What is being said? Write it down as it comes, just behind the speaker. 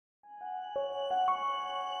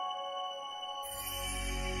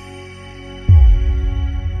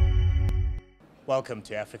Welcome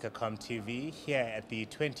to AfricaCom TV here at the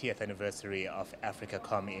 20th anniversary of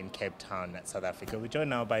AfricaCom in Cape Town, South Africa. We're joined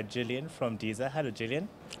now by Gillian from Deezer. Hello, Gillian.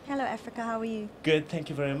 Hello, Africa. How are you? Good, thank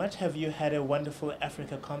you very much. Have you had a wonderful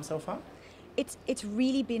AfricaCom so far? It's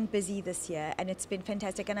really been busy this year and it's been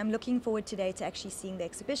fantastic, and I'm looking forward today to actually seeing the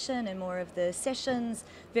exhibition and more of the sessions.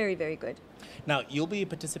 Very, very good. Now, you'll be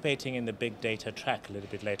participating in the big data track a little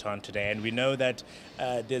bit later on today, and we know that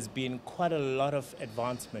there's been quite a lot of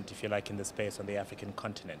advancement, if you like, in the space on the African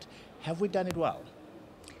continent. Have we done it well?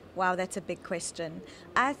 Wow, that's a big question.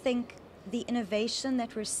 I think the innovation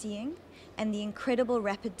that we're seeing and the incredible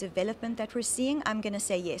rapid development that we're seeing, I'm going to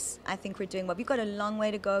say yes. I think we're doing well. We've got a long way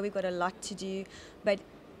to go. We've got a lot to do, but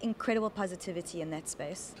incredible positivity in that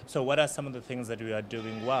space. So what are some of the things that we are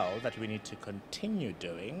doing well that we need to continue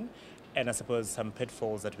doing? And I suppose some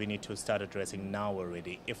pitfalls that we need to start addressing now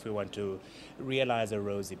already if we want to realize a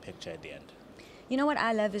rosy picture at the end. You know what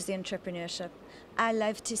I love is the entrepreneurship. I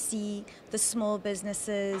love to see the small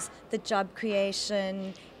businesses, the job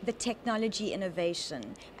creation, the technology innovation,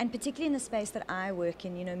 and particularly in the space that I work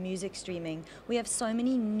in, music streaming. We have so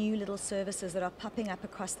many new little services that are popping up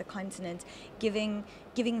across the continent, giving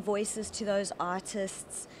voices to those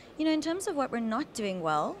artists. In terms of what we're not doing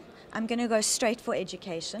well, I'm going to go straight for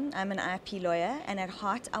education. I'm an IP lawyer, and at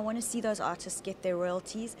heart, I want to see those artists get their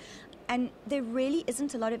royalties. And there really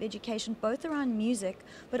isn't a lot of education, both around music,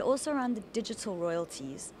 but also around the digital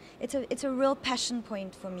royalties. It's a real passion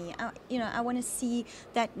point for me. I want to see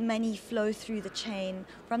that money flow through the chain,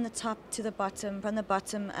 from the top to the bottom, from the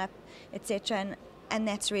bottom up, etc. And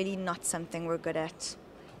that's really not something we're good at.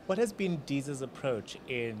 What has been Deezer's approach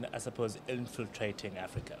in, I suppose, infiltrating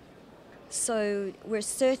Africa? So we're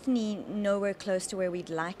certainly nowhere close to where we'd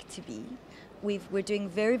like to be. We're doing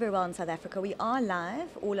very, very well in South Africa. We are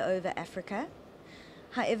live all over Africa.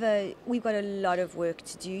 However, we've got a lot of work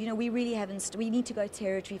to do. We really haven't. We need to go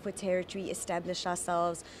territory for territory, establish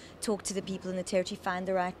ourselves, talk to the people in the territory, find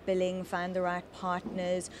the right billing, find the right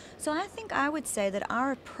partners. So I think I would say that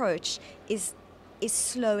our approach is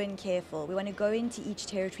slow and careful. We want to go into each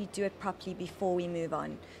territory, do it properly before we move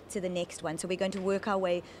on to the next one. So we're going to work our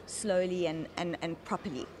way slowly and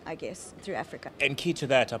properly, I guess, through Africa. And key to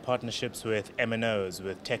that are partnerships with MVNOs,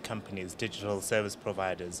 with tech companies, digital service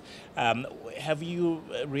providers. Have you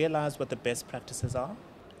realized what the best practices are?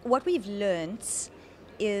 What we've learned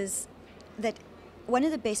is that one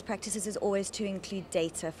of the best practices is always to include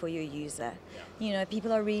data for your user.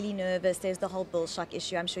 People are really nervous. There's the whole bill shock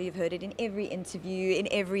issue. I'm sure you've heard it in every interview, in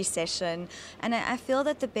every session. And I feel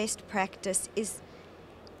that the best practice is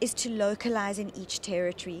to localize in each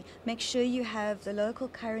territory. Make sure you have the local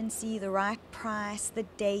currency, the right price, the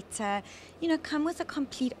data. Come with a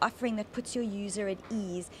complete offering that puts your user at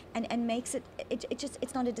ease and makes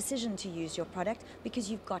it's not a decision to use your product because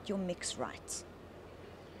you've got your mix right.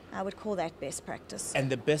 I would call that best practice. And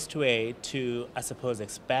the best way to, I suppose,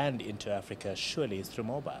 expand into Africa surely is through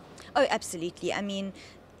mobile. Oh, absolutely.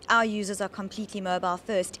 Our users are completely mobile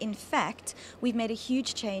first. In fact, we've made a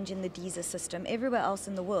huge change in the Deezer system. Everywhere else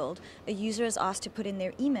in the world, a user is asked to put in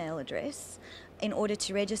their email address in order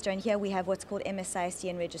to register. And here we have what's called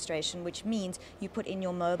MSICN registration, which means you put in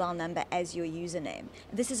your mobile number as your username.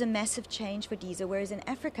 This is a massive change for Deezer, whereas in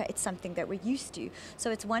Africa, it's something that we're used to. So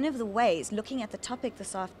it's one of the ways, looking at the topic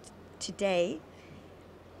today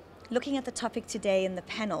in the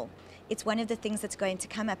panel, it's one of the things that's going to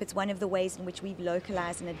come up. It's one of the ways in which we've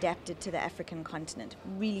localized and adapted to the African continent.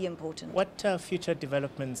 Really important. What future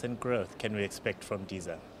developments and growth can we expect from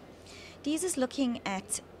Deezer? Deezer's looking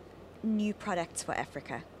at new products for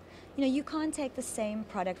Africa. You can't take the same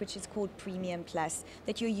product, which is called Premium Plus,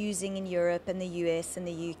 that you're using in Europe and the US and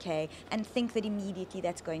the UK, and think that immediately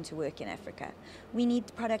that's going to work in Africa. We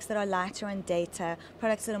need products that are lighter on data,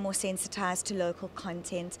 products that are more sensitized to local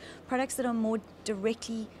content, products that are more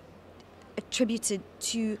directly attributed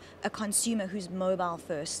to a consumer who's mobile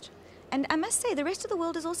first. And I must say, the rest of the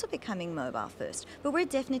world is also becoming mobile first, but we're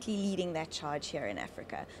definitely leading that charge here in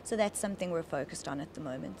Africa. So that's something we're focused on at the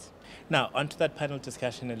moment. Now, onto that panel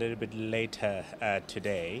discussion a little bit later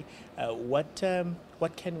today. What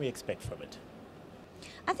can we expect from it?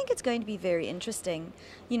 I think it's going to be very interesting.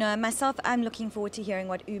 Myself, I'm looking forward to hearing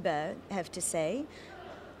what Uber have to say.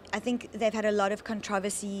 I think they've had a lot of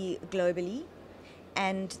controversy globally,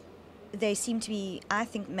 and they seem to be, I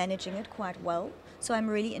think, managing it quite well. So I'm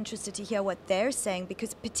really interested to hear what they're saying,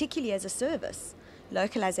 because particularly as a service,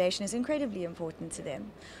 localization is incredibly important to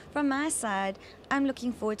them. From my side, I'm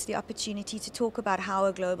looking forward to the opportunity to talk about how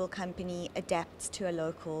a global company adapts to a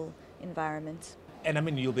local environment.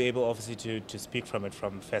 And you'll be able obviously to speak from it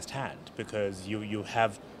from first hand, because you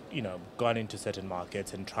have gone into certain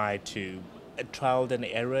markets and tried to trialed and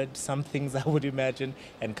errored some things, I would imagine,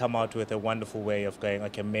 and come out with a wonderful way of going,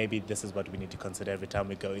 okay, maybe this is what we need to consider every time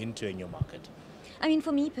we go into a new market? I mean,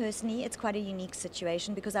 for me personally, it's quite a unique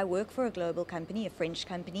situation because I work for a global company, a French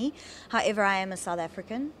company. However, I am a South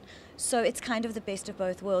African. So it's kind of the best of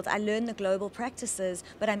both worlds. I learn the global practices,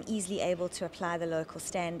 but I'm easily able to apply the local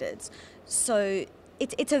standards. So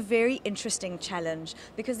it's a very interesting challenge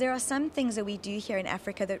because there are some things that we do here in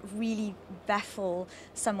Africa that really baffle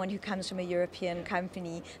someone who comes from a European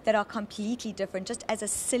company that are completely different. Just as a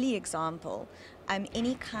silly example,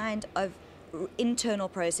 any kind of internal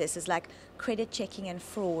processes like credit checking and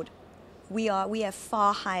fraud, we have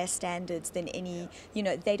far higher standards than any,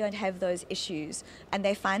 they don't have those issues, and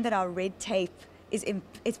they find that our red tape is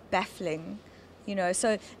baffling.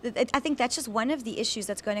 So I think that's just one of the issues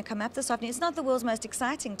that's going to come up this afternoon. It's not the world's most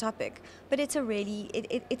exciting topic, but it's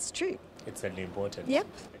it's true. It's certainly important. Yep.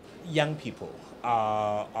 Young people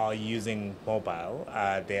are using mobile.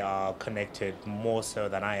 They are connected more so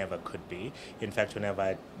than I ever could be. In fact,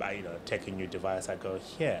 whenever I take a new device, I go,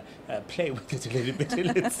 here, play with it a little bit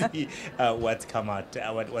and let's see what's going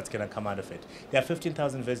to come out of it. There are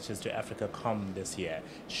 15,000 visitors to AfricaCom this year.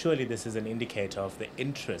 Surely this is an indicator of the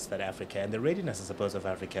interest that Africa and the readiness, I suppose, of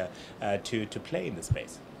Africa to play in this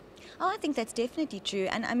space. Oh, I think that's definitely true.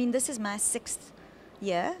 And I mean, this is my 6th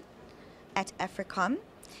year at AfricaCom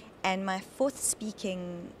and my 4th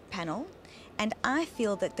speaking panel, and I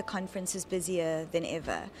feel that the conference is busier than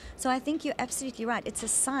ever. So I think you're absolutely right. It's a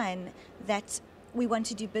sign that we want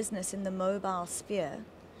to do business in the mobile sphere,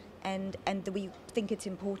 and that we think it's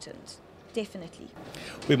important. Definitely.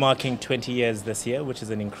 We're marking 20 years this year, which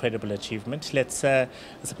is an incredible achievement. Let's, I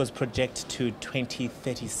suppose, project to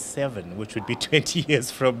 2037, which would be 20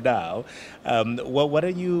 years from now. What are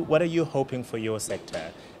you hoping for your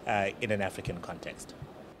sector in an African context?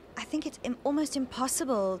 I think it's almost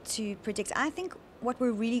impossible to predict. I think what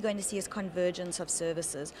we're really going to see is convergence of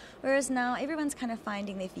services. Whereas now everyone's kind of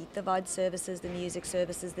finding their feet, the VOD services, the music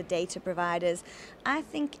services, the data providers. I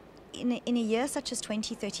think in a year such as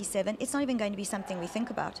 2037, it's not even going to be something we think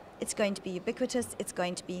about. It's going to be ubiquitous, it's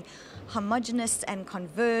going to be homogenous and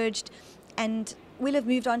converged, and we'll have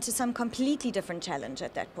moved on to some completely different challenge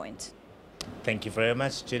at that point. Thank you very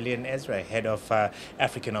much, Gillian Ezra, Head of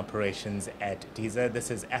African Operations at Deezer. This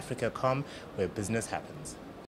is AfricaCom, where business happens.